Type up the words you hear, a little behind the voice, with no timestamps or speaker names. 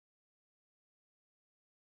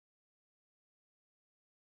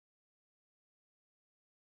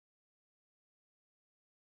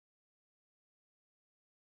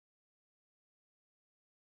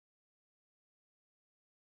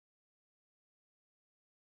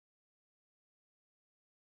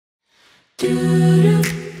I've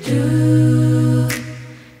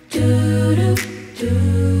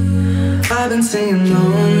been seeing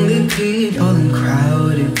lonely people in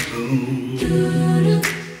crowded rooms,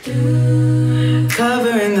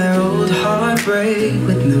 covering their old heartbreak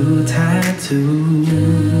with new tattoos.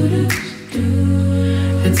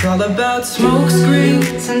 It's all about smoke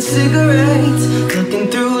screens and cigarettes, looking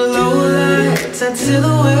through low lights at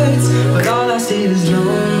silhouettes, but all I see is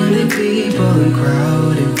lonely people in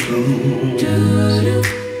crowded rooms.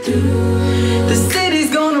 The city's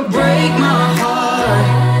gonna break my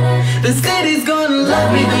heart. The city's gonna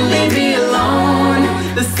love me then leave me alone.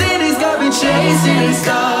 The city's got me chasing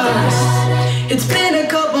stars. It's been a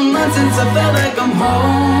couple months since I felt like I'm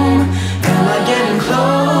home. Am I getting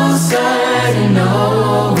closer to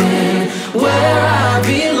knowing where I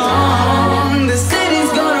belong? The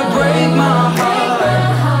city's gonna break my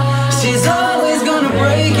heart. She's always gonna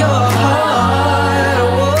break your heart.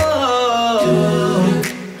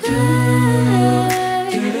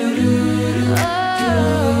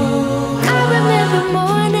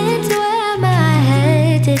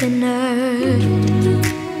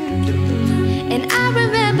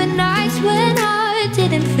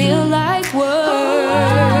 Didn't feel like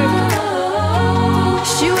work.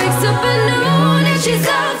 She wakes up at noon and she's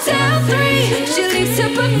out till 3. She leaves her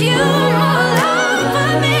perfume all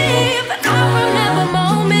over me. But I remember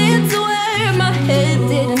moments where my head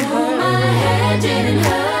didn't hurt. My head didn't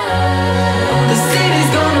hurt. The city's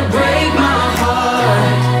gonna break my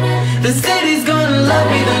heart. The city's gonna love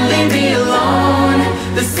me then leave me alone.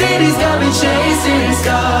 The city's got me chasing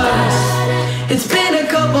stars. It's been a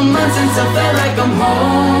couple months since I felt like I'm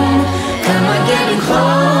home. Am I getting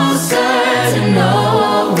closer to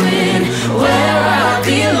knowing where I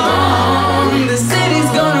belong? The city's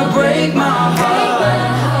gonna break my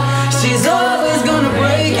heart. She's always gonna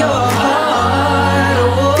break your heart.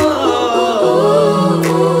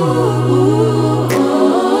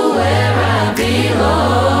 Where I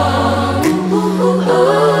belong.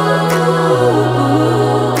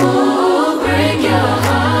 Break your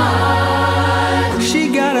heart. She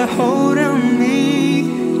got a hold on me.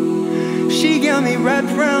 She got me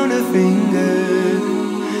wrapped around her finger.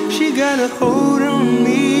 She got a hold on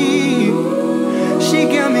me. She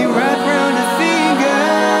got me wrapped around her finger.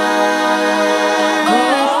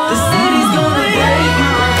 The city's gonna break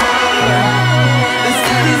my heart. The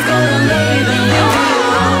city's gonna leave me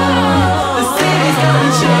alone. The city's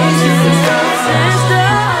gonna change and stars.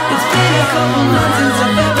 It's been a couple months since I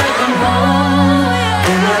felt like I'm home.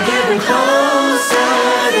 Am I getting closer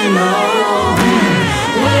to knowing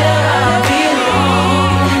where I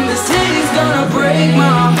belong? The city's gonna break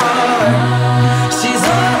my heart. She's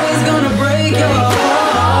always gonna break your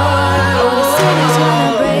heart. The city's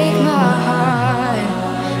gonna break my heart.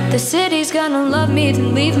 The city's gonna love me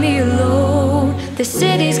then leave me alone. The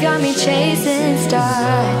city's got me chasing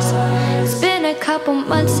stars. It's been a couple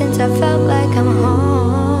months since I felt like I'm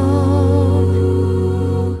home.